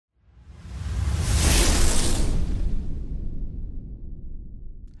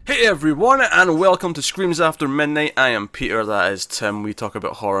Hey everyone, and welcome to Screams After Midnight. I am Peter, that is Tim. We talk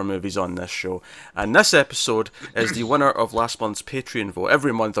about horror movies on this show. And this episode is the winner of last month's Patreon vote.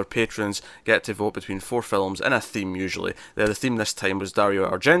 Every month our patrons get to vote between 4 films in a theme usually. The theme this time was Dario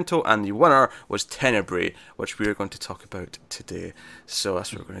Argento, and the winner was Tenebrae, which we are going to talk about today. So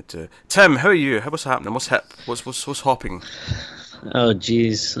that's what we're going to do. Tim, how are you? What's happening? What's hip? What's hopping? Oh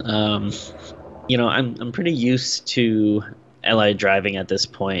geez. I'm pretty used to LA driving at this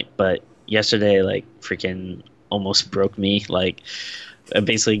point, but yesterday freaking almost broke me. I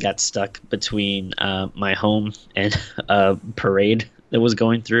basically got stuck between my home and a parade that was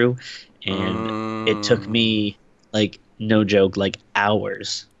going through, and it took me no joke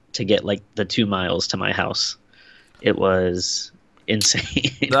hours to get the 2 miles to my house. It was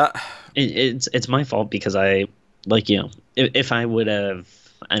insane. It's my fault because if I would have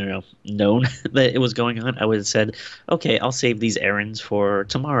known that it was going on, I would have said, okay, I'll save these errands for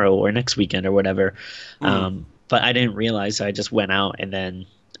tomorrow or next weekend or whatever. But I didn't realize, so I just went out, and then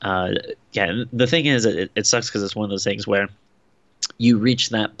the thing is, it sucks because it's one of those things where you reach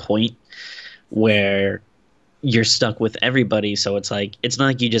that point where you're stuck with everybody. So it's not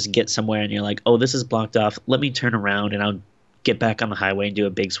like you just get somewhere and you're like, oh, this is blocked off, let me turn around and I'll get back on the highway and do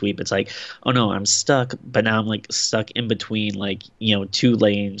a big sweep. It's like, oh no, I'm stuck, but now I'm stuck in between 2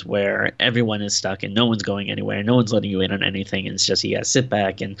 lanes where everyone is stuck and no one's going anywhere, no one's letting you in on anything, and it's just you gotta sit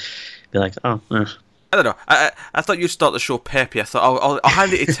back and be like, oh. I don't know. I thought you'd start the show peppy. I thought I'll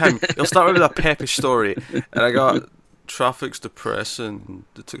hand it to Tim. He'll start with a peppy story, and I got traffic's depressing.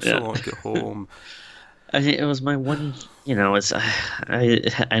 It took so long to get home. It was my one, I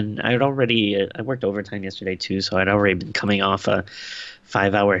worked overtime yesterday too, so I'd already been coming off a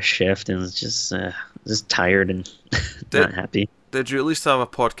 5-hour shift and was just tired and not happy. Did you at least have a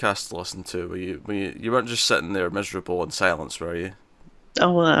podcast to listen to? Were you weren't just sitting there miserable in silence, were you?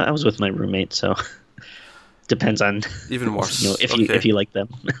 Oh, well, I was with my roommate, so depends on even worse. If you like them.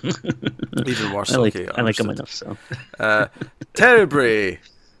 Even worse. I like them enough. So. Tenebrae.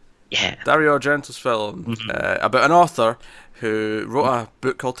 Yeah. Dario Argento's film about an author who wrote a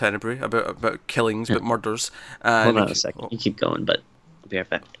book called Tenebrae about killings, about murders. And hold on a second. You keep going, but I'll be right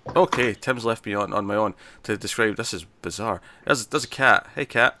back. Okay, Tim's left me on my own to describe. This is bizarre. There's a cat. Hey,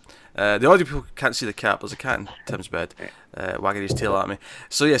 cat. The audio people can't see the cat, but there's a cat in Tim's bed wagging his tail at me.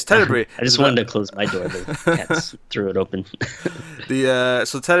 So yes, Tenebrae. I just wanted to close my door. The cats threw it open.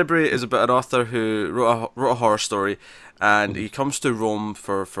 So Tenebrae is about an author who wrote a horror story, and he comes to Rome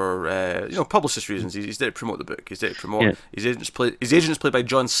for publicist reasons. He's there to promote the book. He's there to promote. Yeah. His agent's played by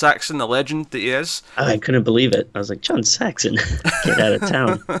John Saxon, the legend that he is. I couldn't believe it. I was like, John Saxon, get out of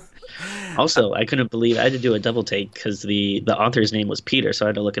town. Also, I couldn't believe I had to do a double take because the author's name was Peter, so I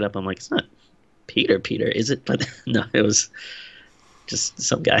had to look it up. I'm like, it's not Peter, is it? But no, it was just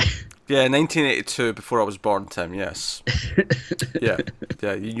some guy. Yeah, 1982, before I was born, Tim, yes. Yeah,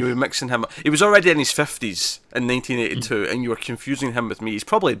 you were mixing him up. He was already in his 50s in 1982, and you were confusing him with me. He's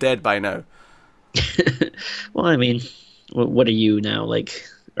probably dead by now. Well, I mean, what are you now,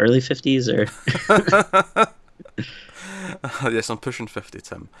 early 50s, or...? Yes, I'm pushing 50,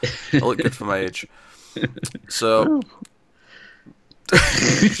 Tim. I look good for my age. So...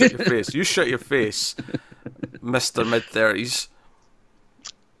 You shut your face, Mr. Mid-30s.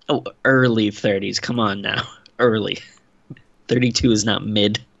 Oh, early 30s. Come on now. Early. 32 is not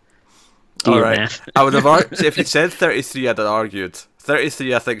mid. Do your math. I would have if you said 33, I'd have argued.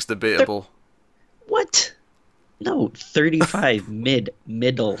 33, I think, is debatable. What? No, 35,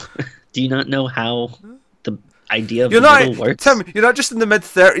 middle. Do you not know how the idea of middle works? Tim, you're not just in the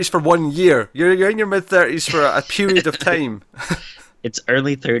mid-30s for 1 year. You're in your mid-30s for a period of time. It's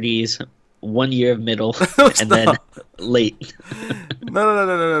early 30s, 1 year of middle, and then late.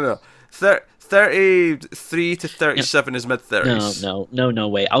 No. 33 to 37 is mid-30s. No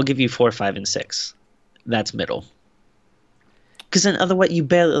way. I'll give you 4, 5, and 6. That's middle. Because then otherwise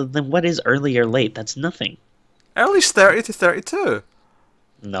then what is early or late? That's nothing. Early's 30 to 32.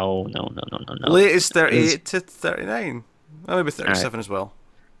 No. Late is 38 to 39. Well, maybe 37 as well.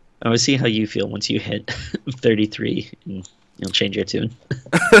 I will see how you feel once you hit 33 and you'll change your tune.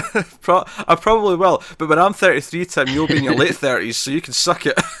 I probably will. But when I'm 33, Tim, you'll be in your late 30s, so you can suck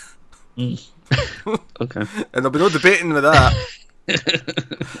it. Okay. And there'll be no debating with that.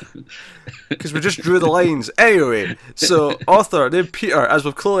 Because we just drew the lines. Anyway, so author named Peter, as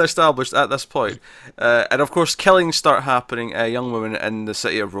we've clearly established at this point, and of course killings start happening. Young women in the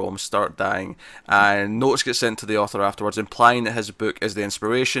city of Rome start dying, and notes get sent to the author afterwards, implying that his book is the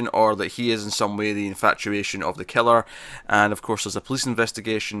inspiration, or that he is in some way the infatuation of the killer. And of course, there's a police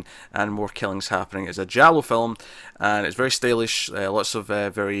investigation and more killings happening. It's a giallo film, and it's very stylish. Lots of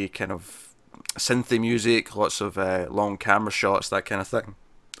very kind of synthy music, lots of long camera shots, that kind of thing.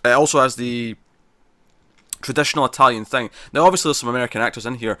 It also has the traditional Italian thing. Now, obviously, there's some American actors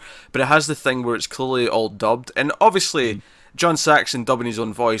in here, but it has the thing where it's clearly all dubbed. And obviously, John Saxon dubbing his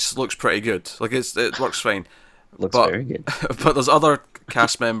own voice looks pretty good. Like, it works fine. Looks very good. But there's other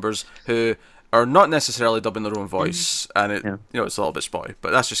cast members who are not necessarily dubbing their own voice, and it it's a little bit spotty.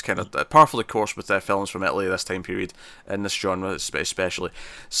 But that's just kind of par for the course with films from Italy this time period, in this genre especially.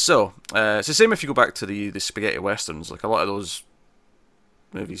 So, it's the same if you go back to the spaghetti westerns. Like, a lot of those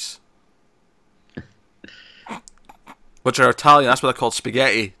movies, which are Italian, that's what they're called,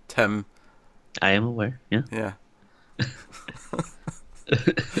 spaghetti, Tim. I am aware, yeah. Yeah.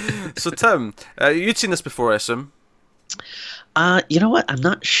 So, Tim, you'd seen this before, I assume? You know what? I'm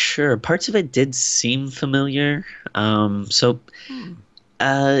not sure. Parts of it did seem familiar. Yeah,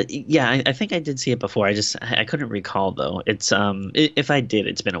 I think I did see it before. I couldn't recall, though. It's if I did,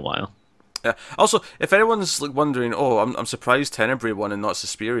 it's been a while. Yeah. Also, if anyone's wondering, I'm surprised Tenebrae won and not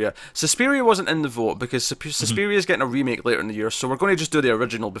Suspiria. Suspiria wasn't in the vote because Suspiria is getting a remake later in the year, so we're going to just do the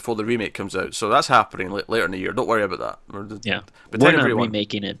original before the remake comes out. So that's happening later in the year. Don't worry about that. Yeah, but we're not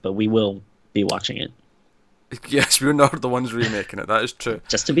remaking it, but we will be watching it. Yes, we're not the ones remaking it. That is true.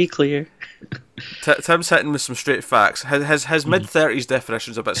 Just to be clear. Tim's hitting with some straight facts. His mid-30s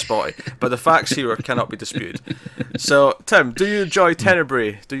definition's a bit spotty, but the facts here cannot be disputed. So, Tim, do you enjoy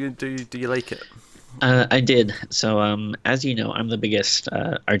Tenebrae? Do you like it? I did. So, as you know, I'm the biggest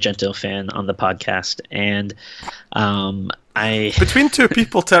Argento fan on the podcast, and I between two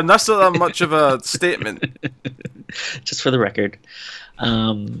people, Tim, that's not that much of a statement. Just for the record.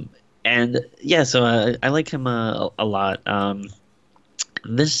 And yeah, so I like him a lot. I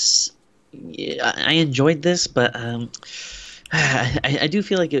enjoyed this, but I do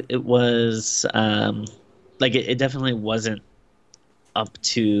feel like it was like it definitely wasn't up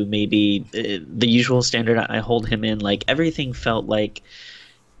to maybe the usual standard I hold him in. Like, everything felt like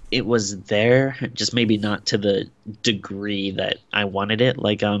it was there, just maybe not to the degree that I wanted it.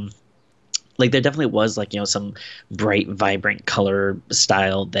 Like there definitely was, like, some bright, vibrant color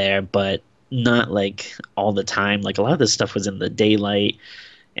style there, but not like all the time. Like, a lot of this stuff was in the daylight,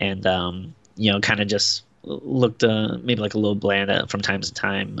 and kind of just looked maybe like a little bland from time to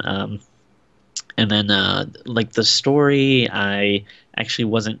time. And then like the story, I actually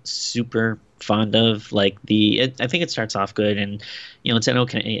wasn't super fond of. Like, I think it starts off good, and it's an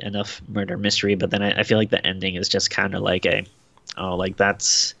okay enough murder mystery, but then I feel like the ending is just kind of like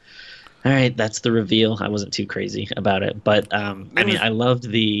that's. All right, that's the reveal. I wasn't too crazy about it, but I mean, I loved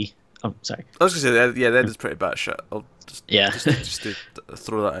the. Oh, sorry. I was gonna say, that is pretty bad shit. I'll just to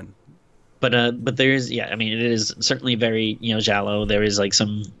throw that in. But there's, I mean, it is certainly very giallo. There is like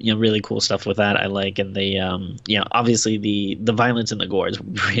some really cool stuff with that I like, and the obviously the violence and the gore is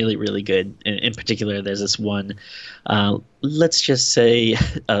really, really good. In particular, there's this one, let's just say,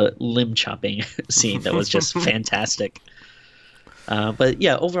 limb chopping scene that was just fantastic. But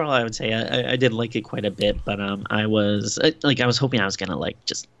yeah, overall, I would say I did like it quite a bit. But I was hoping I was gonna like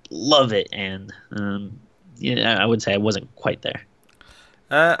just love it, and I would say I wasn't quite there.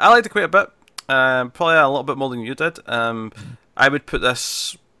 I liked it quite a bit. Probably a little bit more than you did. I would put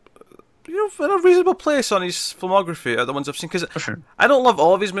this, in a reasonable place on his filmography out of the ones I've seen, because I don't love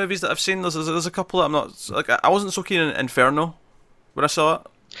all of his movies that I've seen. There's a couple that I'm not like. I wasn't so keen on Inferno when I saw it.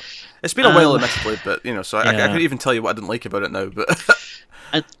 It's been a while, admittedly, but so I could even tell you what I didn't like about it now. But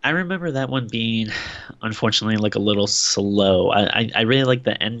I remember that one being, unfortunately, like a little slow. I really like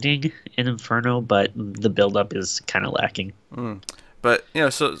the ending in Inferno, but the build-up is kind of lacking. But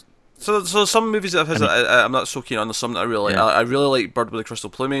so some movies that of his I'm not so keen on. There's some that I really like. I really like Bird with the Crystal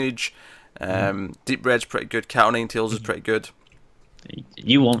Plumage. Deep Red's pretty good. Cat o' Nine Tails is pretty good.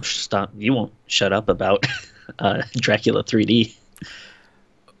 You won't shut up about Dracula 3D.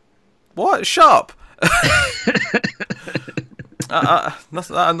 What? Shut up.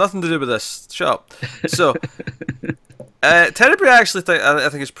 Nothing to do with this. Shut up. So, Tenebrae, I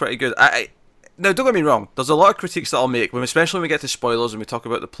think is pretty good. Now, don't get me wrong. There's a lot of critiques that I'll make, especially when we get to spoilers and we talk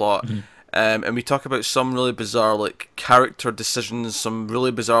about the plot, and we talk about some really bizarre character decisions, some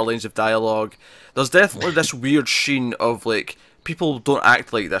really bizarre lines of dialogue. There's definitely this weird sheen of people don't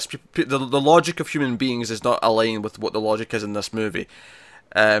act like this. The logic of human beings is not aligned with what the logic is in this movie.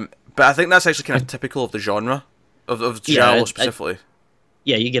 But I think that's actually kind of typical of the genre of Giallo specifically.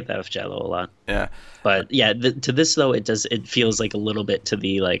 Yeah, you get that with Giallo a lot. Yeah, but yeah, to this though, it feels like a little bit to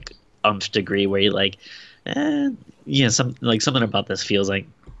the like umph degree where you're like, something about this feels like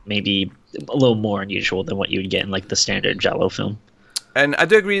maybe a little more unusual than what you would get in like the standard Giallo film. And I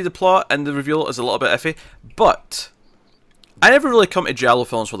do agree the plot and the reveal is a little bit iffy, but I never really come to Giallo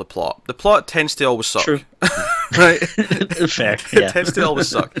films for the plot. The plot tends to always suck. True. Right? Fair. Yeah. It tends to always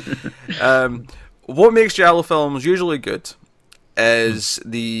suck. What makes Giallo films usually good is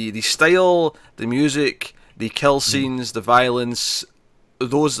the style, the music, the kill scenes, the violence.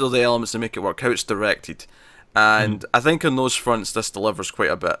 Those are the elements that make it work. How it's directed, and I think on those fronts this delivers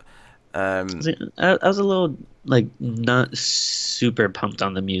quite a bit. I was a little like not super pumped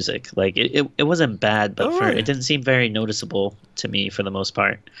on the music. Like it wasn't bad, but it didn't seem very noticeable to me for the most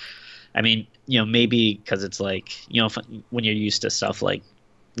part. I mean, maybe because it's like when you're used to stuff like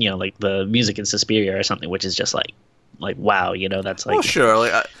like the music in Suspiria or something, which is just like wow, that's like. Oh sure,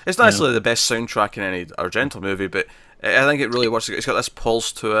 like it's not necessarily the best soundtrack in any Argento movie, but I think it really works. It's got this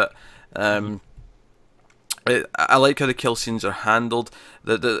pulse to it. I like how the kill scenes are handled.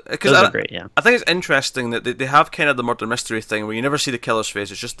 Those are great, yeah. I think it's interesting that they have kind of the murder mystery thing where you never see the killer's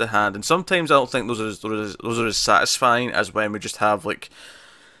face; it's just the hand. And sometimes I don't think those are as satisfying as when we just have like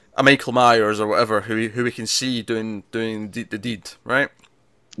a Michael Myers or whatever who we can see doing the deed, right?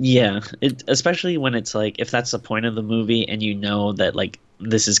 Yeah, especially when it's like if that's the point of the movie and you know that like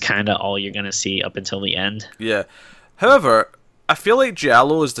this is kind of all you're gonna see up until the end. Yeah. However, I feel like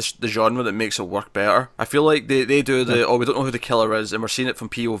Giallo is the genre that makes it work better. I feel like they do we don't know who the killer is and we're seeing it from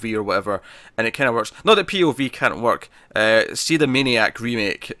POV or whatever, and it kind of works. Not that POV can't work. See the Maniac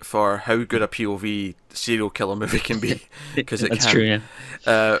remake for how good a POV serial killer movie can be, because That's true.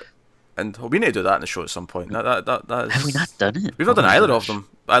 Yeah. And we need to do that in the show at some point. That is... Have we not done it? We've not done either of them.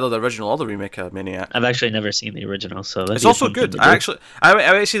 Either the original or the remake of Maniac. I've actually never seen the original, so it's also good. I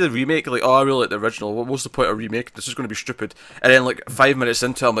might see the remake, like, I really like the original. What's the point of remake? This is going to be stupid. And then, like, 5 minutes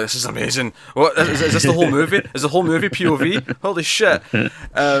into it, I'm like, this is amazing. What is this the whole movie? Is the whole movie POV? Holy shit!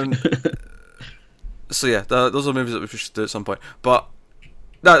 So yeah, those are movies that we should do at some point. But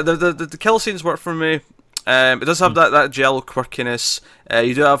the kill scenes work for me. It does have that Giallo quirkiness.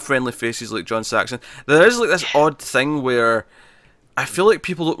 You do have friendly faces like John Saxon. There is like this odd thing where I feel like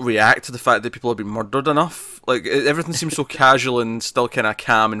people don't react to the fact that people have been murdered enough. Like everything seems so casual and still kind of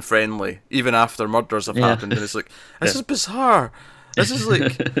calm and friendly, even after murders have happened. And it's like, this is bizarre. This is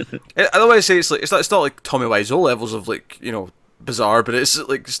like, otherwise say it's not like Tommy Wiseau levels of like bizarre, but it's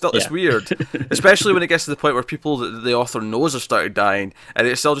like still it's weird, especially when it gets to the point where people that the author knows have started dying, and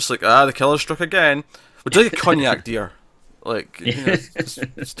it's still just like the killer struck again. Would you like a cognac, dear? Like,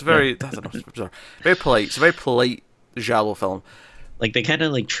 it's very, I don't know, it's bizarre. Very polite. It's a very polite Giallo film. Like, they kind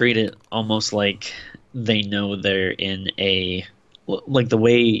of, like, treat it almost like they know they're in a, like, the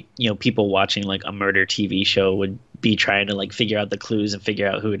way, people watching, like, a murder TV show would be trying to, like, figure out the clues and figure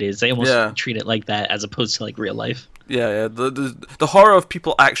out who it is. They almost treat it like that as opposed to, like, real life. Yeah. The horror of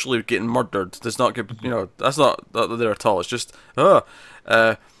people actually getting murdered does not get, that's not there at all. It's just, but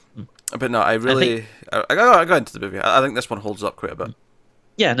no, I got into the movie. I think this one holds up quite a bit.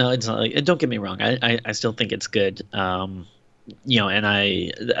 Yeah, no, it's not like, don't get me wrong. I still think it's good. And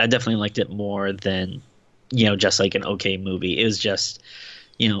I definitely liked it more than, just like an okay movie. It was just,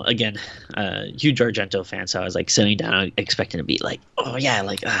 again, huge Argento fan. So I was like sitting down expecting to be like, oh yeah,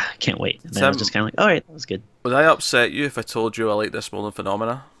 like, can't wait. And then I was just kind of like, all right, that was good. Would I upset you if I told you I like this more than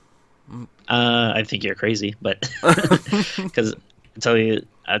Phenomena? I think you're crazy, but because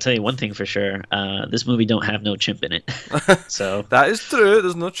I'll tell you one thing for sure. This movie don't have no chimp in it. So that is true.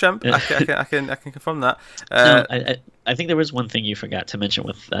 There's no chimp. I can confirm that. I think there was one thing you forgot to mention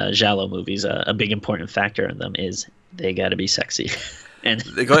with Giallo movies. A big important factor in them is they got to be sexy. And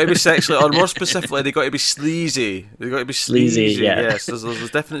they got to be sexy, or more specifically, they got to be sleazy. They got to be sleazy. Yeah. Yes, there's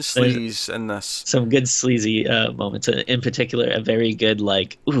definite sleaze in this. Some good sleazy moments. In particular, a very good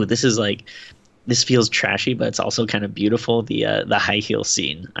like, ooh, this feels trashy, but it's also kind of beautiful. The high heel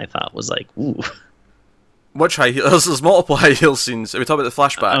scene I thought was like, ooh. Which high heel? There's multiple high heel scenes. Are we talking about the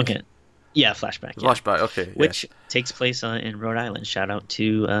flashback? Okay. Yeah, flashback. Flashback. Okay. Which takes place in Rhode Island. Shout out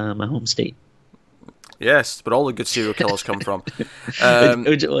to my home state. Yes, but all the good serial killers come from.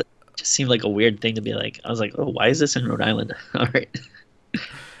 It just seemed like a weird thing to be like. I was like, oh, why is this in Rhode Island? All right.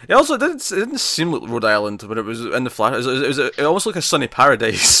 It also didn't seem like Rhode Island when it was in the flash. It almost like a sunny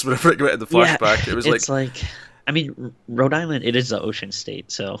paradise whenever it went in the flashback. Yeah, it was it's like I mean, Rhode Island, it is the ocean state,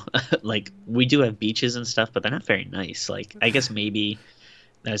 so like we do have beaches and stuff, but they're not very nice. Like I guess maybe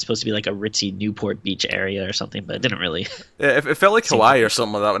that was supposed to be like a ritzy Newport Beach area or something, but it didn't really. Yeah, it felt like Hawaii or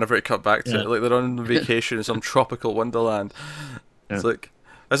something like that whenever it cut back to Yeah. it. Like they're on vacation in some tropical wonderland. It's Yeah. like,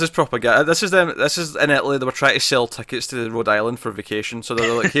 this is propaganda. This is them. This is in Italy. They were trying to sell tickets to Rhode Island for vacation, so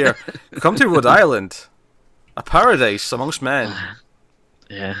they're like, "Here, come to Rhode Island, a paradise amongst men."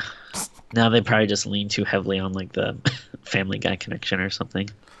 Yeah. Now they probably just lean too heavily on like the Family Guy connection or something.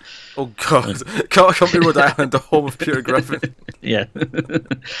 Oh God, come to Rhode Island, the home of Peter Griffin. Yeah.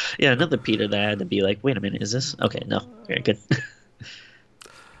 Yeah, another Peter that had to be like, wait a minute, is this? Okay, no. Very good.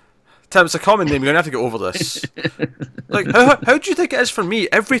 Tim, it's a common name. You're gonna have to get over this. Like, how do you think it is for me?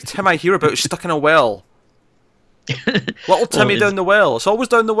 Every Tim I hear about is stuck in a well. Little Timmy down the well. It's always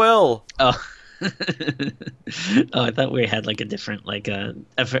down the well. Oh. Oh, I thought we had like a different like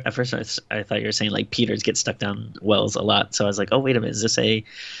at first I thought you were saying like Peters get stuck down wells a lot. So I was like, oh wait a minute, is this a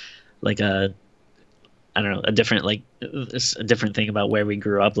like a I don't know, a different like a different thing about where we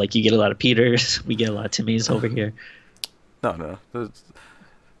grew up? Like you get a lot of Peters, we get a lot of Timmys over here. No.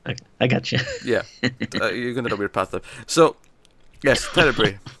 Okay, I got you. Yeah, you're going down a weird path there. So, yes,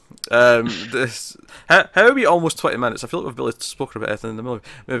 Tenebrae. This how are we almost 20 minutes? I feel like we've barely spoken about anything in the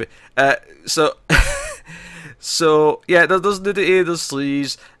movie. So, so yeah, there's nudity, there's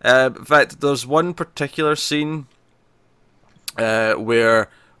sleaze. In fact, there's one particular scene where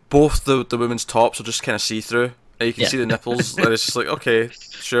both the women's tops are just kind of see through, and you can see the nipples, and it's just like, okay,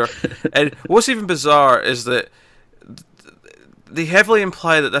 sure. And what's even bizarre is that they heavily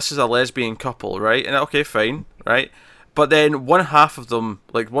imply that this is a lesbian couple, right? And okay, fine, right? But then one half of them,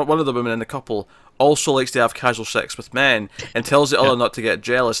 like one of the women in the couple, also likes to have casual sex with men and tells the other not to get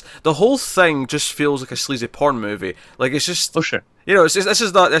jealous. The whole thing just feels like a sleazy porn movie. Like it's just, Oh sure. you know, this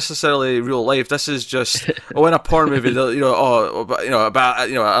is not necessarily real life. This is just, in a porn movie, I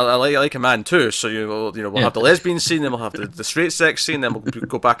like a man too. So we'll have the lesbian scene, then we'll have the straight sex scene, then we'll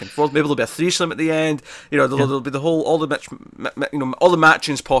go back and forth. Maybe there'll be a threesome at the end. There'll be the whole all the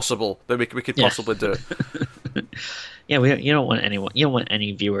matchings possible that we could possibly do. Yeah, you don't want anyone. You don't want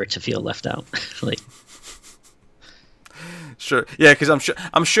any viewer to feel left out. Like, sure, yeah, because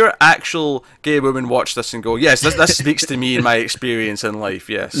I'm sure actual gay women watch this and go, yes, this speaks to me and my experience in life.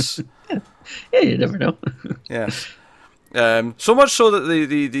 Yes. yeah, you never know. Yeah. So much so that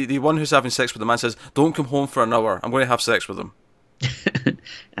the one who's having sex with the man says, "Don't come home for an hour. I'm going to have sex with him."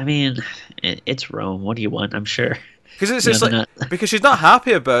 I mean, it's Rome. What do you want? I'm sure. Because it's like because she's not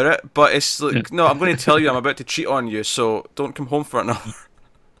happy about it, but it's like, no, I'm going to tell you I'm about to cheat on you, so don't come home for an hour.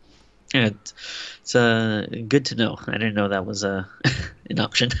 Yeah, it's good to know. I didn't know that was an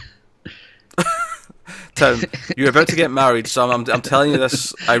option. Tim, you're about to get married, so I'm telling you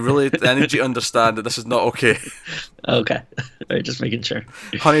this. I need you to understand that this is not okay. Okay, all right, just making sure.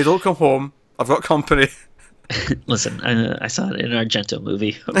 Honey, don't come home. I've got company. Listen, I saw it in an Argento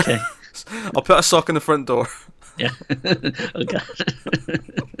movie. Okay. I'll put a sock in the front door. Yeah. Oh god.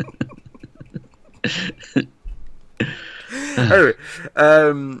 Anyway,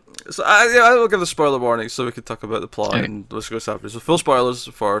 so I will give the spoiler warning so we can talk about the plot and let's go happen. So full spoilers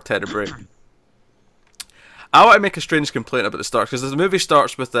for Tenebrae. I want to make a strange complaint about the start because the movie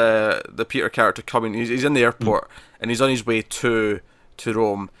starts with the Peter character coming. He's in the airport and he's on his way to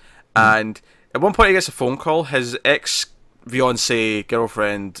Rome, and at one point he gets a phone call. His ex-fiancée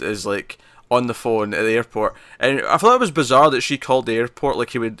girlfriend is like on the phone at the airport, and I thought it was bizarre that she called the airport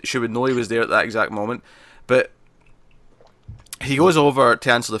like she would know he was there at that exact moment. But he goes over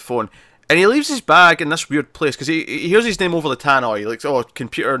to answer the phone, and he leaves his bag in this weird place because he hears his name over the tannoy. Like, oh, can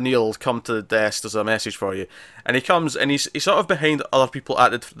Peter Neal come to the desk? There's a message for you. And he comes, and he's sort of behind other people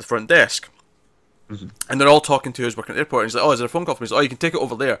at the front desk. Mm-hmm. And they're all talking to who's working at the airport. And he's like, oh, is there a phone call for me? He's like, oh, you can take it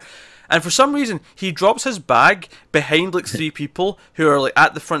over there. And for some reason, he drops his bag behind like three people who are like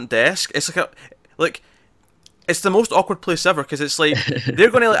at the front desk. It's like it's the most awkward place ever because it's like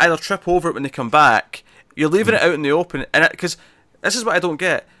they're going to like, either trip over it when they come back. You're leaving it out in the open, and because this is what I don't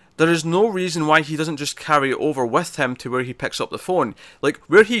get. There is no reason why he doesn't just carry it over with him to where he picks up the phone. Like,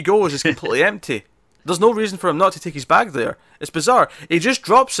 where he goes is completely empty. There's no reason for him not to take his bag there. It's bizarre. He just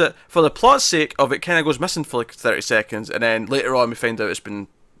drops it for the plot's sake of it kind of goes missing for like 30 seconds, and then later on we find out it's been,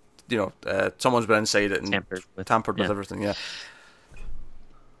 someone's been inside it and tampered with everything, yeah.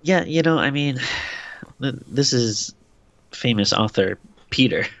 Yeah, I mean, this is famous author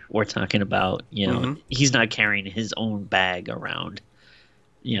Peter we're talking about. He's not carrying his own bag around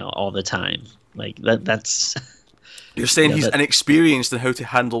all the time. Like that's you're saying he's inexperienced in how to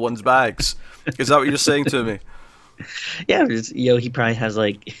handle one's bags. Is that what you're saying to me? Yeah, he probably has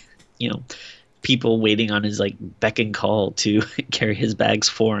like people waiting on his like beck and call to carry his bags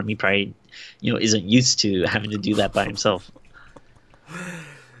for him. He probably, isn't used to having to do that by himself.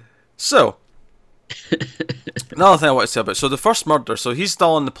 So, another thing I want to say about, so the first murder, so he's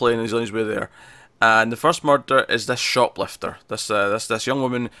still on the plane, he's on his way there, and the first murder is this shoplifter, this young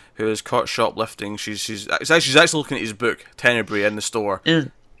woman who is caught shoplifting. She's actually looking at his book, Tenebrae, in the store.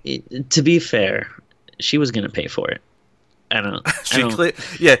 And to be fair, she was gonna pay for it.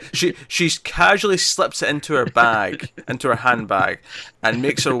 She casually slips it into her bag, into her handbag, and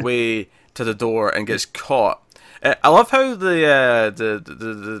makes her way to the door and gets caught. I love how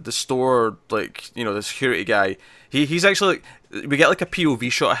the store, like, the security guy, he's actually, like, we get like a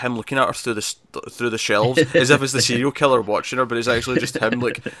POV shot of him looking at her through the shelves as if it's the serial killer watching her, but it's actually just him,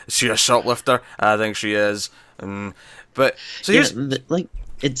 like, is she a shoplifter? I think she is. But so here's like,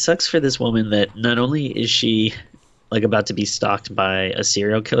 it sucks for this woman that not only is she like about to be stalked by a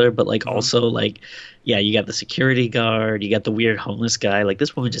serial killer, but like also like, yeah, you got the security guard, you got the weird homeless guy. Like,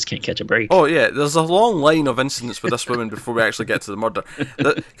 this woman just can't catch a break. Oh yeah, there's a long line of incidents with this woman before we actually get to the murder.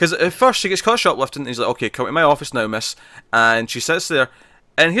 Because at first she gets caught shoplifting, and he's like, "Okay, come to my office now, miss." And she sits there,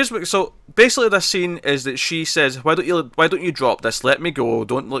 and here's what. So basically, this scene is that she says, "Why don't you drop this? Let me go.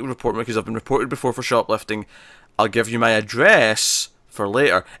 Don't report me because I've been reported before for shoplifting. I'll give you my address for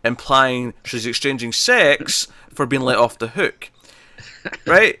later," implying she's exchanging sex for being let off the hook.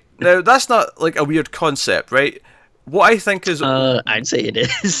 Right? Now, that's not like a weird concept, right? What I think is... I'd say it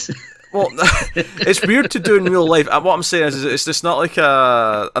is. Well, it's weird to do in real life. What I'm saying is it's just not like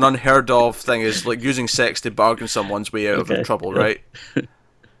an unheard of thing, is like using sex to bargain someone's way out of trouble, right?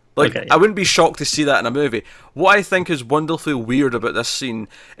 Like, okay. I wouldn't be shocked to see that in a movie. What I think is wonderfully weird about this scene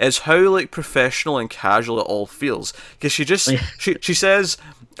is how, like, professional and casual it all feels. Because she says,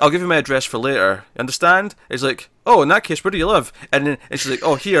 "I'll give you my address for later. Understand?" It's like, "Oh, in that case, where do you live?" And she's like,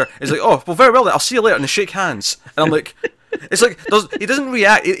 "Oh, here." It's like, "Oh, well, very well then. I'll see you later." And they shake hands. And I'm like, it's like, he doesn't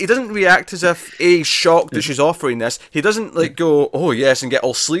react. He doesn't react as if he's shocked that she's offering this. He doesn't like go, "Oh yes," and get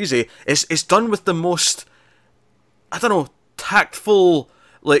all sleazy. It's done with the most, I don't know, tactful,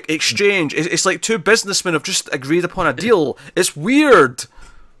 like, exchange. It's like two businessmen have just agreed upon a deal. It's weird.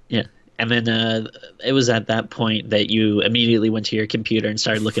 Yeah. And then it was at that point that you immediately went to your computer and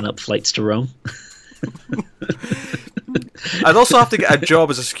started looking up flights to Rome. I'd also have to get a job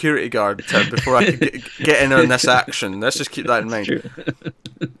as a security guard, Tim, before I could get in on this action. Let's just keep that in mind. True.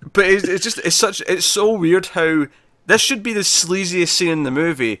 But it's so weird how this should be the sleaziest scene in the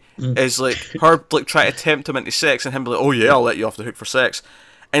movie, is like her like trying to tempt him into sex and him be like, "Oh yeah, I'll let you off the hook for sex."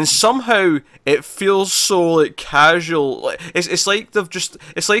 And somehow it feels so like casual. Like, it's like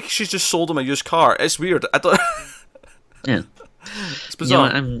it's like she's just sold him a used car. It's weird. I don't. Yeah, it's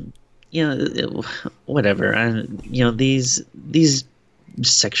bizarre. Whatever. These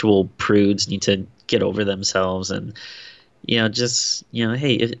sexual prudes need to get over themselves, and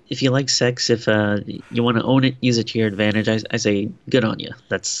hey, if you like sex, if you want to own it, use it to your advantage. I say, good on you.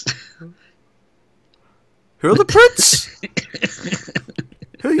 That's. Who are the prudes?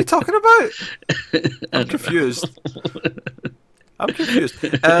 Who are you talking about? I'm confused.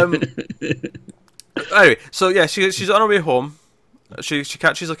 Anyway, so yeah, she's on her way home. She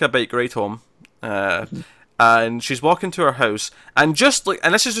catches like a bike ride home, and she's walking to her house, and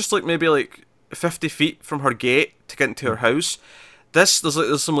this is just like maybe like 50 feet from her gate to get into her house. There's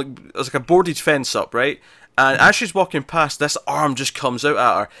like a boarded fence up, right? And as she's walking past, this arm just comes out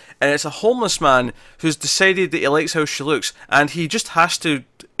at her, and it's a homeless man who's decided that he likes how she looks, and he just has to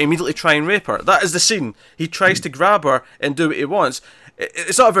immediately try and rape her. That is the scene. He tries to grab her and do what he wants.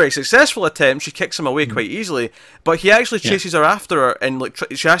 It's not a very successful attempt. She kicks him away quite easily, but he actually chases her after her, and like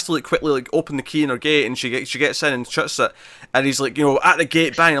she has to like quickly like open the key in her gate, and she gets in and shuts it, and he's like, at the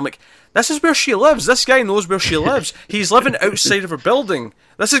gate bang. I'm like, this is where she lives. This guy knows where she lives. He's living outside of her building.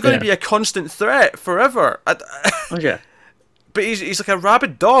 This is going to be a constant threat forever. Okay. But he's like a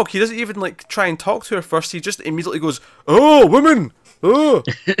rabid dog. He doesn't even like try and talk to her first. He just immediately goes, "Oh, women! Oh,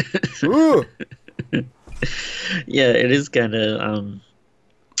 oh." Yeah, it is kind of.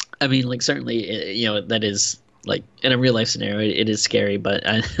 I mean, like, certainly, that is like in a real life scenario, it is scary. But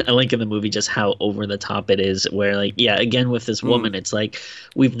I like in the movie just how over the top it is. Where like, yeah, again with this woman, it's like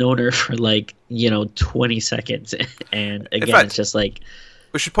we've known her for like 20 seconds, and again, it's just like.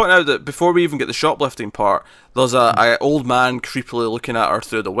 We should point out that before we even get the shoplifting part, there's a old man creepily looking at her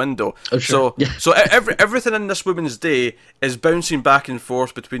through the window. Oh, sure. So everything in this woman's day is bouncing back and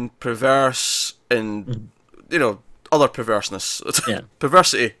forth between perverse and other perverseness. Yeah.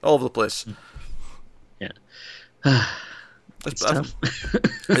 Perversity all over the place. Yeah. It's tough.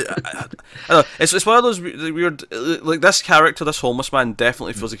 I don't know. It's one of those weird, like this character, this homeless man,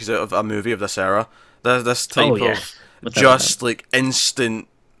 definitely feels like he's out of a movie of this era. This type of just like instant,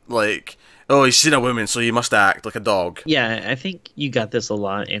 like, oh, he's seen a woman, so you must act like a dog. Yeah, I think you got this a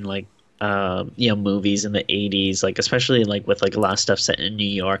lot in like movies in the 80s, like especially like with like a lot of stuff set in New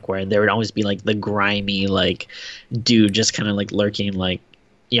York, where there would always be like the grimy like dude just kind of like lurking like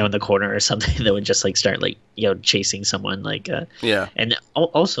in the corner or something that would just like start like chasing someone like yeah. And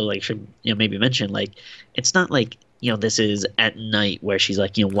also like should maybe mention like it's not like this is at night where she's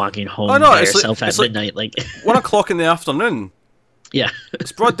like walking home by herself at midnight like 1 o'clock in the afternoon. Yeah,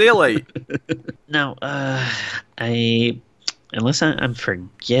 it's broad daylight. Now unless I'm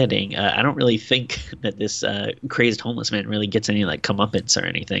forgetting, I don't really think that this crazed homeless man really gets any like comeuppance or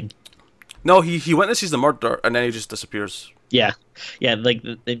anything. No, he witnesses the murder and then he just disappears. Yeah, like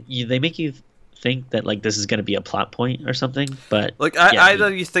they make you think that like this is going to be a plot point or something, but like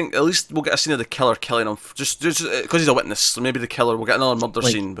either you think at least we'll get a scene of the killer killing him just because he's a witness, so maybe the killer will get another murder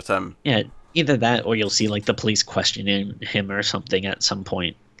scene with him. Yeah, either that or you'll see like the police questioning him or something at some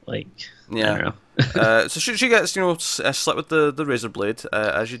point. Like, yeah. I don't know. So she gets slit with the razor blade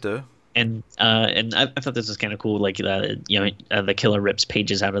as you do. And I thought this was kind of cool. Like the killer rips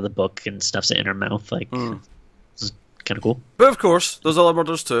pages out of the book and stuffs it in her mouth. Like, this is kind of cool. But of course, there's other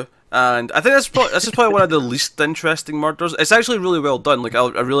murders too. And I think this is probably one of the least interesting murders. It's actually really well done. Like I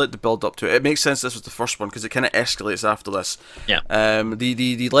really like the build up to it. It makes sense this was the first one because it kind of escalates after this. Yeah.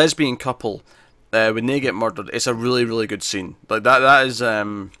 The lesbian couple when they get murdered, it's a really really good scene. Like that is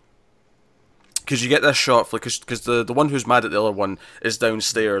because you get this shot because the one who's mad at the other one is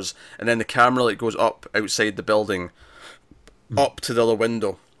downstairs, and then the camera like goes up outside the building, up to the other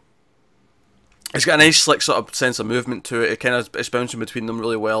window. It's got a nice slick sort of sense of movement to it. It's bouncing between them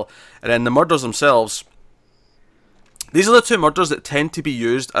really well, and then the murders themselves. These are the two murders that tend to be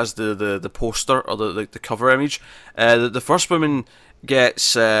used as the poster or the cover image. The first woman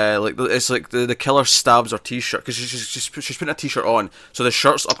gets it's like the killer stabs her t-shirt because she's putting a t-shirt on, so the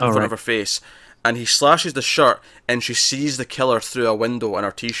shirt's up in front of her face. And he slashes the shirt, and she sees the killer through a window in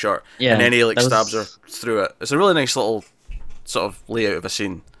her t-shirt, and then he stabs her through it. It's a really nice little sort of layout of a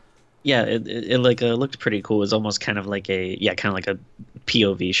scene. Yeah, it looked pretty cool. It was almost kind of like a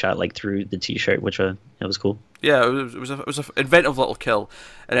POV shot like through the t-shirt, which it was cool. Yeah, it was an inventive little kill,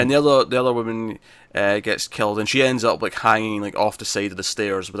 and then the other woman gets killed, and she ends up like hanging like off the side of the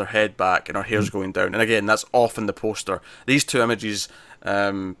stairs with her head back and her hair's going down. And again, that's off in the poster. These two images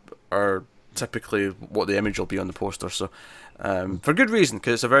are typically what the image will be on the poster, so for good reason,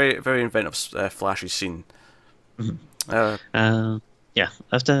 because it's a very very inventive flashy scene. Yeah,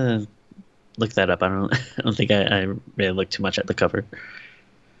 I have to look that up. I don't think I really looked too much at the cover.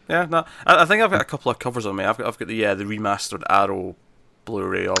 Yeah, no, I think I've got a couple of covers on me. I've got the remastered Arrow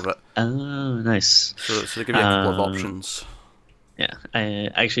Blu-ray of it. Oh, nice. So they give you a couple of options. Yeah, I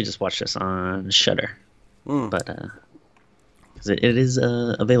actually just watched this on Shudder, but because it is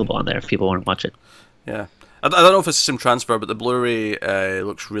available on there if people want to watch it. Yeah, I don't know if it's the same transfer, but the Blu-ray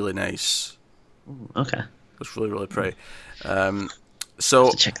looks really nice. Okay, looks really really pretty.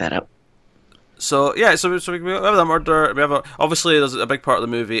 So check that out. So yeah, so we have that murder. We have obviously there's a big part of the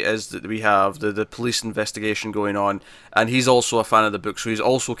movie is that we have the police investigation going on, and he's also a fan of the book, so he's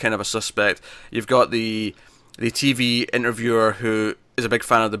also kind of a suspect. You've got the TV interviewer who is a big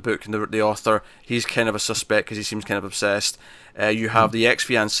fan of the book and the author. He's kind of a suspect because he seems kind of obsessed. You have the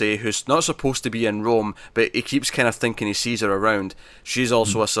ex-fiancée who's not supposed to be in Rome, but he keeps kind of thinking he sees her around. She's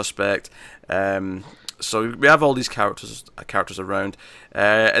also a suspect. So we have all these characters around,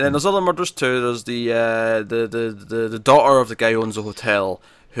 and then there's other murders too. There's the daughter of the guy who owns the hotel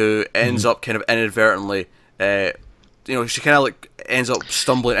who ends up kind of inadvertently, she kind of like ends up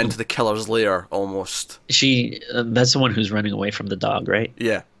stumbling into the killer's lair almost. She that's the one who's running away from the dog, right?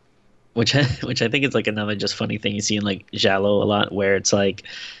 Yeah. Which I think is like another just funny thing you see in like Giallo a lot, where it's like,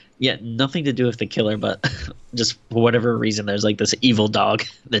 yeah, nothing to do with the killer, but just for whatever reason, there's like this evil dog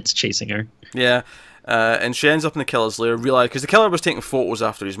that's chasing her. Yeah. And she ends up in the killer's lair, because the killer was taking photos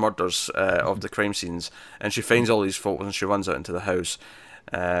after his murders of the crime scenes, and she finds all these photos and she runs out into the house,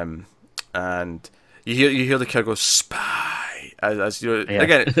 and you hear the killer go spy as you know. Yeah.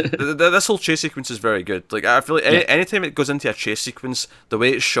 Again, this whole chase sequence is very good. Like I feel like anytime it goes into a chase sequence, the way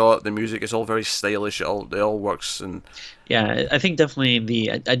it's shot, the music is all very stylish. It all works. And yeah, I think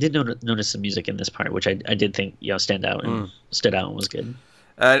definitely I did notice the music in this part, which I did think stood out and was good.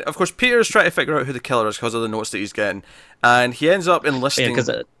 Of course, Peter's trying to figure out who the killer is because of the notes that he's getting, and he ends up enlisting. Yeah, because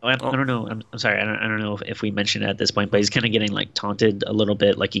I don't know. I'm sorry. I don't know if we mentioned it at this point, but he's kind of getting like taunted a little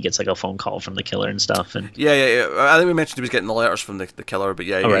bit. Like he gets like a phone call from the killer and stuff. And Yeah. I think we mentioned he was getting the letters from the killer, but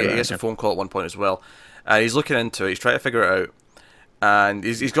yeah, he gets a phone call at one point as well. He's looking into it. He's trying to figure it out. And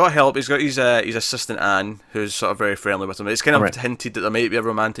he's got help. He's got his assistant Anne, who's sort of very friendly with him. It's kind of hinted that there might be a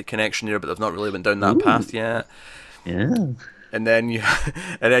romantic connection here, but they've not really been down that path yet. Yeah. And then you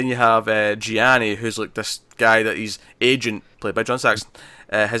have Gianni, who's like this guy that his agent, played by John Saxon.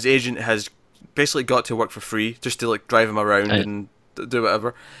 His agent has basically got to work for free just to like drive him around and do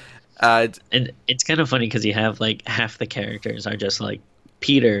whatever. And it's kind of funny because you have like half the characters are just like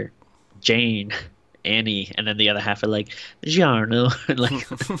Peter, Jane, Annie, and then the other half are like Giorno. Like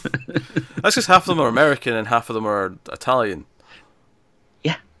that's because half of them are American and half of them are Italian.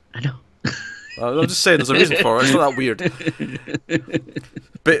 Yeah, I know. I'm just saying, there's a reason for it. It's not that weird.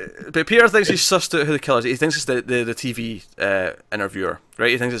 But Peter thinks he's sussed out who the killer is. He thinks it's the TV interviewer, right?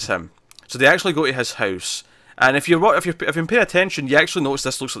 He thinks it's him. So they actually go to his house, and if you're paying attention, you actually notice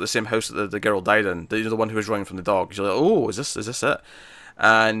this looks like the same house that the girl died in. The one who was running from the dog. You're like, oh, is this it?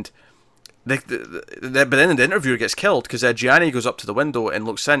 And but then the interviewer gets killed because Gianni goes up to the window and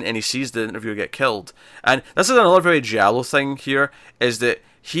looks in, and he sees the interviewer get killed. And this is another very giallo thing here, is that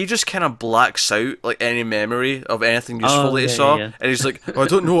he just kind of blacks out like any memory of anything useful that he saw, and he's like, "Oh, I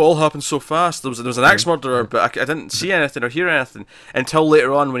don't know, it all happened so fast. There was an axe murderer, but I didn't see anything or hear anything until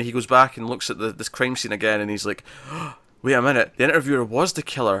later on when he goes back and looks at this crime scene again, and he's like, oh, wait a minute, the interviewer was the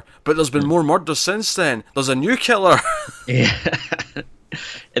killer, but there's been more murders since then. There's a new killer." Yeah.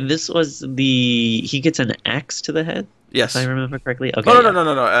 And this was he gets an axe to the head? Yes. If I remember correctly? Okay.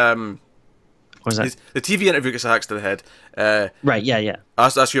 No. What was that? The TV interview gets an axe to the head. Right, yeah.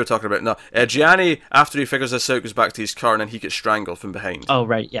 That's what you were talking about. No, Gianni, after he figures this out, goes back to his car and then he gets strangled from behind. Oh,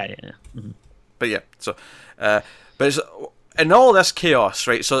 right, yeah. Mm-hmm. But yeah, so, but it's, in all this chaos,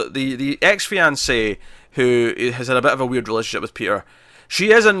 right, so the ex-fiancée, who has had a bit of a weird relationship with Peter,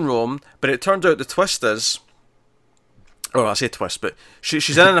 she is in Rome, but it turns out the twist is, oh, I say twist, but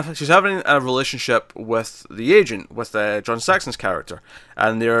she's having a relationship with the agent, with John Saxon's character,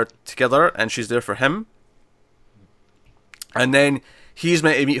 and they're together, and she's there for him. And then he's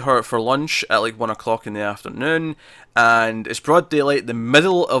meant to meet her for lunch at like 1 o'clock in the afternoon, and it's broad daylight, the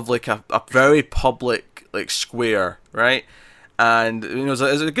middle of like a very public like square, right? And you know,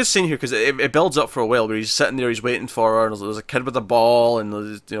 there's a good scene here because it builds up for a while, where he's sitting there, he's waiting for her, and there's a kid with a ball, and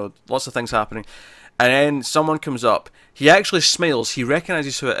there's lots of things happening. And then someone comes up. He actually smiles. He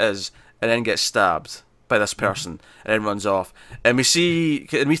recognizes who it is, and then gets stabbed by this person, and then runs off. And we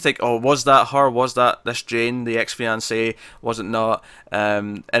think, oh, was that her? Was that this Jane, the ex-fiancée? Was it not?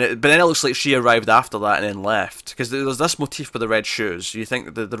 But then it looks like she arrived after that and then left, because there's this motif with the red shoes. You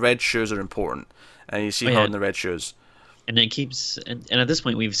think the red shoes are important, and you see her in the red shoes. And it keeps, and at this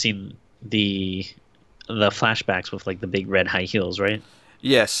point we've seen the flashbacks with like the big red high heels, right?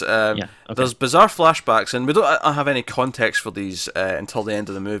 Yes, There's bizarre flashbacks, and we don't have any context for these until the end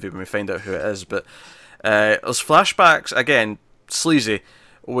of the movie when we find out who it is, but there's flashbacks, again, sleazy,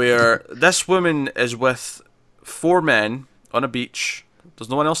 where this woman is with 4 men on a beach, there's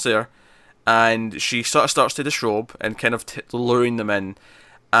no one else there, and she sort of starts to disrobe and kind of luring them in,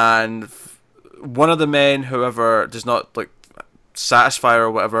 and one of the men, however, does not like satisfy her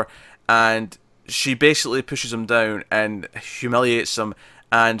or whatever, and she basically pushes him down and humiliates him,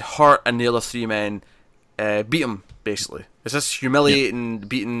 and her and the other 3 men beat him, basically. It's this humiliating,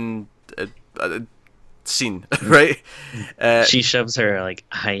 beating scene, right? She shoves her like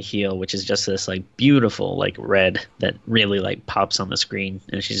high heel, which is just this like beautiful like red that really like pops on the screen,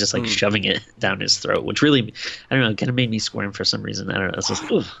 and she's just like shoving it down his throat, which really, I don't know, kind of made me squirm for some reason. I don't know. It's just,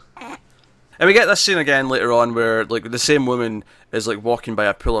 oof. And we get this scene again later on where like the same woman is like walking by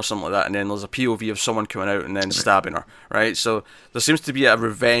a pool or something like that, and then there's a POV of someone coming out and then stabbing her, right? So there seems to be a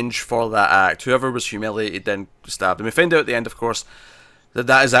revenge for that act. Whoever was humiliated then stabbed. And we find out at the end, of course,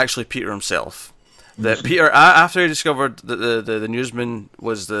 that is actually Peter himself. That Peter, after he discovered that the newsman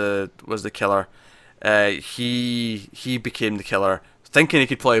was the killer, he became the killer, thinking he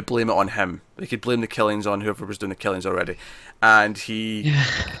could probably blame it on him. He could blame the killings on whoever was doing the killings already. And he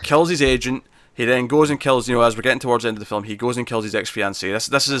kills his agent. He then goes and kills, as we're getting towards the end of the film, he goes and kills his ex-fiancée.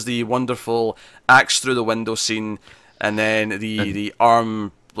 This is the wonderful axe through the window scene, and then the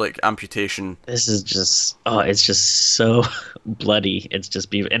arm like amputation. This is just it's just so bloody. It's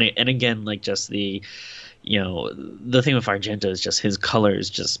just beautiful. And again, like just the the thing with Argento is just his colors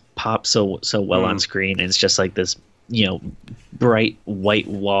just pop so well on screen. And it's just like this bright white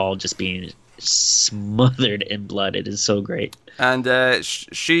wall just being smothered in blood. It is so great. And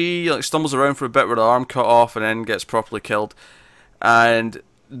she like stumbles around for a bit with her arm cut off, and then gets properly killed. And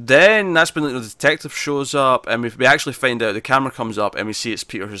then that's when the detective shows up, and we actually find out the camera comes up, and we see it's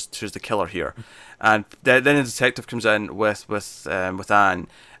Peter who's the killer here. And then the detective comes in with Anne,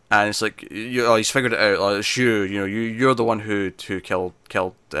 and it's like he's figured it out. Like, it's you, you're the one who killed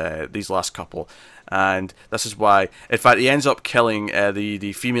these last couple. And this is why, in fact, he ends up killing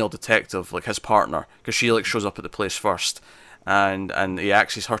the female detective, like his partner, because she like shows up at the place first, and he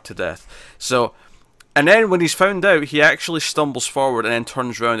axes her to death. So, and then when he's found out, he actually stumbles forward and then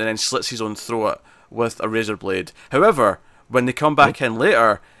turns around and then slits his own throat with a razor blade. However, when they come back in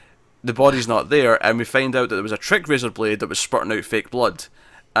later, the body's not there, and we find out that there was a trick razor blade that was spurting out fake blood.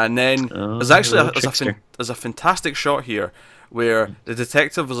 And then there's actually there's a fantastic shot here where the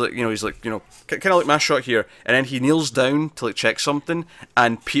detective was like, he's like, kind of like my shot here, and then he kneels down to like check something,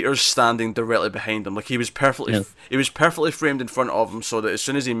 and Peter's standing directly behind him, like he was perfectly framed in front of him, so that as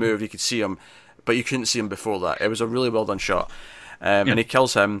soon as he moved, you could see him, but you couldn't see him before that. It was a really well done shot, and he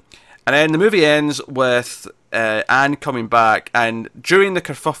kills him, and then the movie ends with Anne coming back, and during the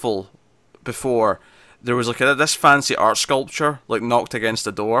kerfuffle before, there was like this fancy art sculpture like knocked against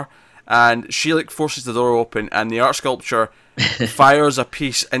the door, and she like forces the door open, and the art sculpture fires a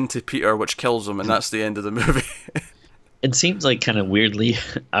piece into Peter, which kills him, and that's the end of the movie. It seems like kind of weirdly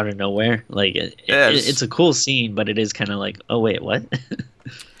out of nowhere. Like it's a cool scene, but it is kind of like, oh wait, what?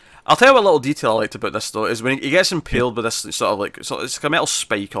 I'll tell you what little detail I liked about this though is when he gets impaled with this sort of like, so it's like a metal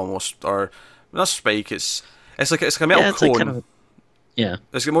spike almost, or not spike. It's like a metal cone. Like kind of,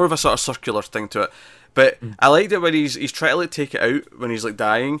 It's more of a sort of circular thing to it. But I liked it when he's trying to like take it out when he's like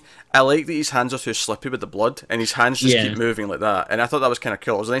dying. I like that his hands are too slippy with the blood, and his hands just keep moving like that. And I thought that was kind of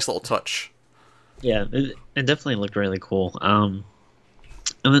cool. It was a nice little touch. Yeah, it definitely looked really cool. And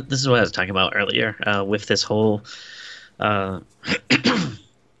this is what I was talking about earlier with this whole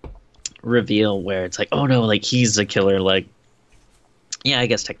reveal where it's like, oh no, like he's the killer. Like, yeah, I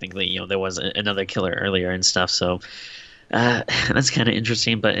guess technically, there was another killer earlier and stuff. So that's kind of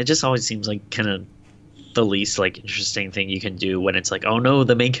interesting, but it just always seems like kind of the least like interesting thing you can do when it's like, oh no,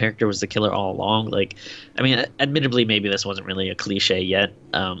 the main character was the killer all along. Like, I mean, admittedly, maybe this wasn't really a cliche yet,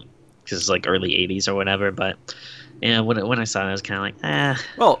 because it's like early '80s or whatever. But yeah, when I saw it, I was kind of like,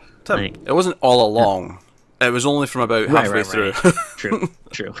 Well, Tim, like, it wasn't all along. It was only from about halfway through. True.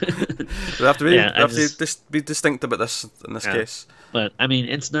 We have to be distinct about this in this case. But I mean,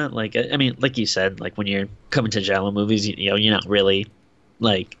 it's not like, I mean, like you said, like when you're coming to giallo movies, you're not really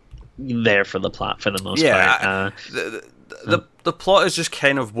like there for the plot for the most part. The plot is just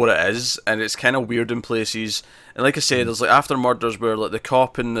kind of what it is, and it's kind of weird in places. And like I say, there's like after murders where like the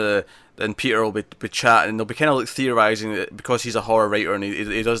cop and Peter will be chatting, and they'll be kind of like theorizing that because he's a horror writer and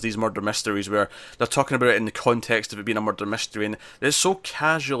he does these murder mysteries where they're talking about it in the context of it being a murder mystery, and it's so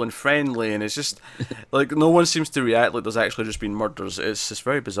casual and friendly, and it's just like no one seems to react like there's actually just been murders. It's just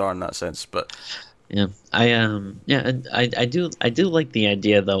very bizarre in that sense, but. Yeah, I do like the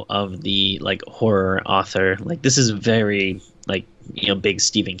idea though of the like horror author. Like this is very like big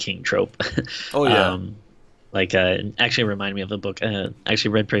Stephen King trope. Oh yeah. Actually reminded me of a book I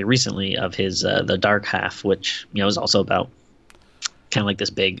actually read pretty recently of his The Dark Half, which is also about kind of like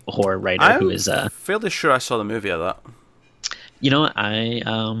this big horror writer who is fairly sure I saw the movie of that. I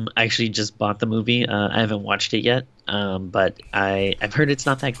actually just bought the movie. I haven't watched it yet, but I've heard it's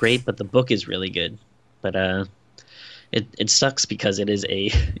not that great, but the book is really good. But it sucks because it is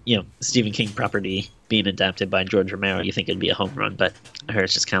a Stephen King property being adapted by George Romero. You think it'd be a home run, but I heard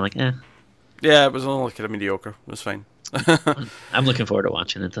it's just kind of like Yeah, it was only kind of mediocre. It was fine. I'm looking forward to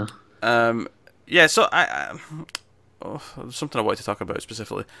watching it though. Yeah. So something I wanted to talk about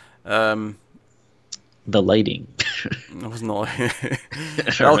specifically. The lighting. I wasn't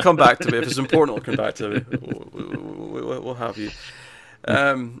like I'll come back to it. If it's important, I'll come back to it. We'll have you.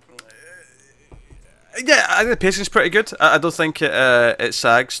 Yeah, I think the pacing's pretty good. I don't think it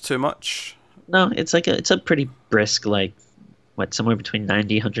sags too much. No, it's a pretty brisk, like somewhere between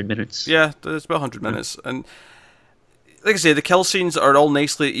 90, 100 minutes. Yeah, it's about 100 minutes, and like I say, the kill scenes are all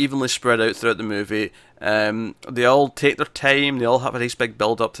nicely, evenly spread out throughout the movie. They all take their time. They all have a nice big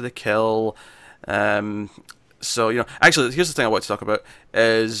build up to the kill. So actually, here's the thing I want to talk about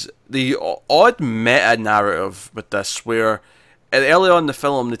is the odd meta narrative with this, where early on in the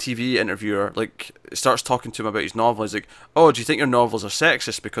film, the TV interviewer starts talking to him about his novel. He's like, "Oh, do you think your novels are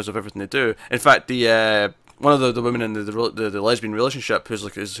sexist because of everything they do?" In fact, the one of the women in the lesbian relationship,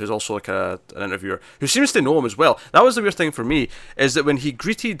 who's also an interviewer, who seems to know him as well. That was the weird thing for me, is that when he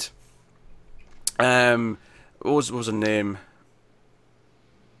greeted, what was her name?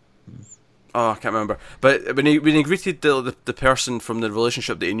 Oh, I can't remember. But when he greeted the person from the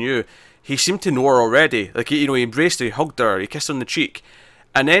relationship that he knew, he seemed to know her already. Like, he embraced her, he hugged her, he kissed her on the cheek.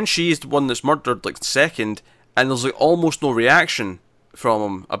 And then she's the one that's murdered, like, second, and there's, like, almost no reaction from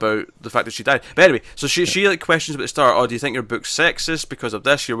him about the fact that she died. But anyway, so she like questions at the start, oh, do you think your book's sexist because of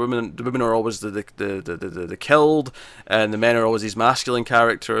this? The women are always the killed, and the men are always these masculine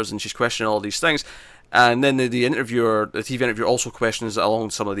characters, and she's questioning all these things. And then the TV interviewer also questions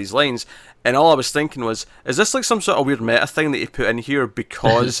along some of these lines. And all I was thinking was, is this like some sort of weird meta thing that he put in here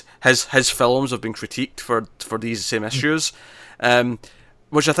because his films have been critiqued for these same issues?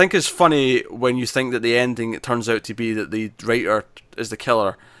 Which I think is funny when you think that the ending, it turns out to be that the writer is the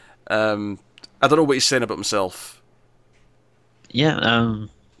killer. I don't know what he's saying about himself. Yeah, I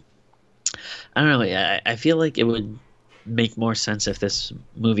don't know. I feel like it would make more sense if this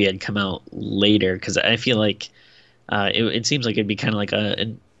movie had come out later, because I feel like it seems like it'd be kind of like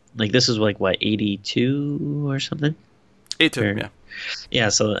like this is like what, 82 or something. 82, yeah. Yeah,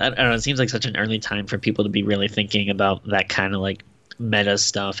 so I don't know. It seems like such an early time for people to be really thinking about that kind of like meta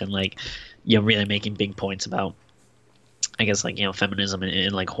stuff and like, you know, really making big points about, I guess, like, you know, feminism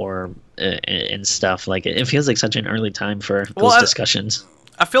and like horror and stuff. Like, it feels like such an early time for those discussions.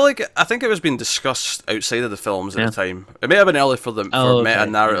 I think it was being discussed outside of the films at the time. It may have been early for meta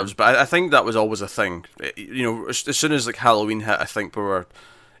narratives, but I think that was always a thing. You know, as soon as like Halloween hit, I think we were,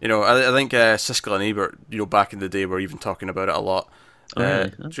 you know, I think Siskel and Ebert, you know, back in the day, were even talking about it a lot.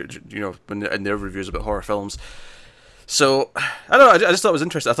 Really? You know, in their reviews about horror films. So, I don't know, I just thought it was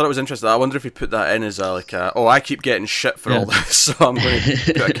interesting. I thought it was interesting. I wonder if he put that in as oh, I keep getting shit for all this, so I'm going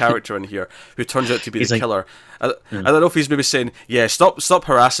to put a character in here who turns out to be the killer. I don't know if he's maybe saying, yeah, stop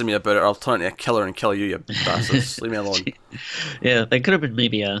harassing me about it, or I'll turn into a killer and kill you, you bastards. Leave me alone. Yeah, that could have been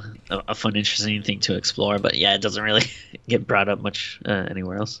maybe a fun, interesting thing to explore, but yeah, it doesn't really get brought up much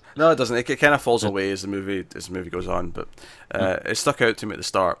anywhere else. No, it doesn't. It kind of falls away as the movie goes on, but it stuck out to me at the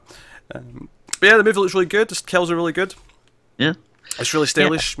start. But yeah, the movie looks really good. The kills are really good. Yeah. It's really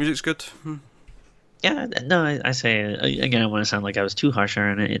stylish. Yeah. Music's good. Yeah, no, I say, again, I don't want to sound like I was too harsh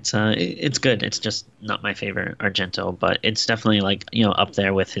on it. It's good. It's just not my favorite Argento, but it's definitely, like, you know, up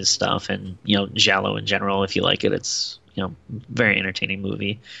there with his stuff, and, you know, Giallo in general. If you like it, it's, you know, very entertaining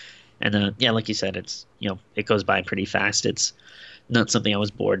movie. And yeah, like you said, it's, you know, it goes by pretty fast. It's not something I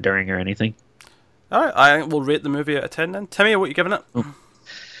was bored during or anything. All right, I will rate the movie out of 10 then. Timmy, what are you giving it?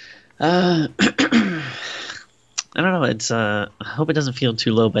 I don't know. It's I hope it doesn't feel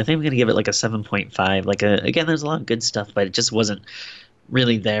too low, but I think I'm gonna give it like a 7.5. Like, again, there's a lot of good stuff, but it just wasn't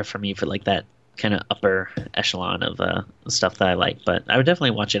really there for me for like that kind of upper echelon of stuff that I like. But I would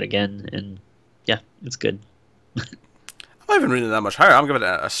definitely watch it again, and yeah, it's good. I'm not even rating it that much higher. I'm giving it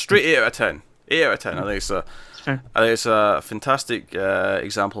a straight 8 out of 10. 8 out of 10. I think it's a fantastic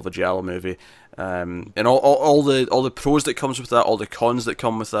example of a giallo movie. And all the pros that comes with that, all the cons that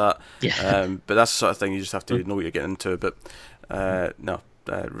come with that. Yeah. But that's the sort of thing you just have to know what you're getting into. But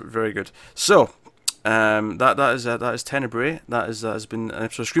very good. So that is Tenebrae. That has been an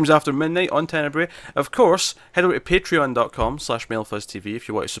episode of Screams After Midnight on Tenebrae. Of course, head over to patreon.com/MailFuzzTV if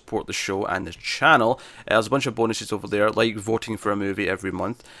you want to support the show and the channel. There's a bunch of bonuses over there, like voting for a movie every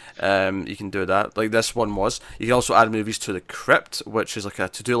month. You can do that, like this one was. You can also add movies to the Crypt, which is like a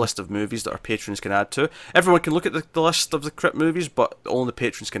to-do list of movies that our patrons can add to. Everyone can look at the list of the Crypt movies, but only the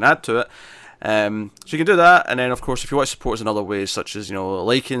patrons can add to it. So you can do that, and then of course if you want to support us in other ways, such as, you know,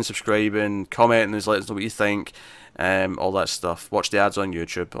 liking, subscribing, commenting, let us know what you think, all that stuff. Watch the ads on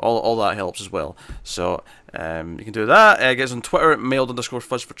YouTube, all that helps as well. So you can do that. Get us on Twitter at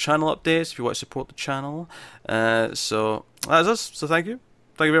mailed_fuzz for channel updates if you want to support the channel. So that's us. So thank you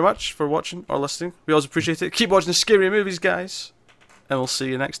very much for watching or listening. We always appreciate it. Keep watching scary movies, guys, and we'll see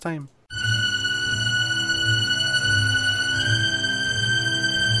you next time.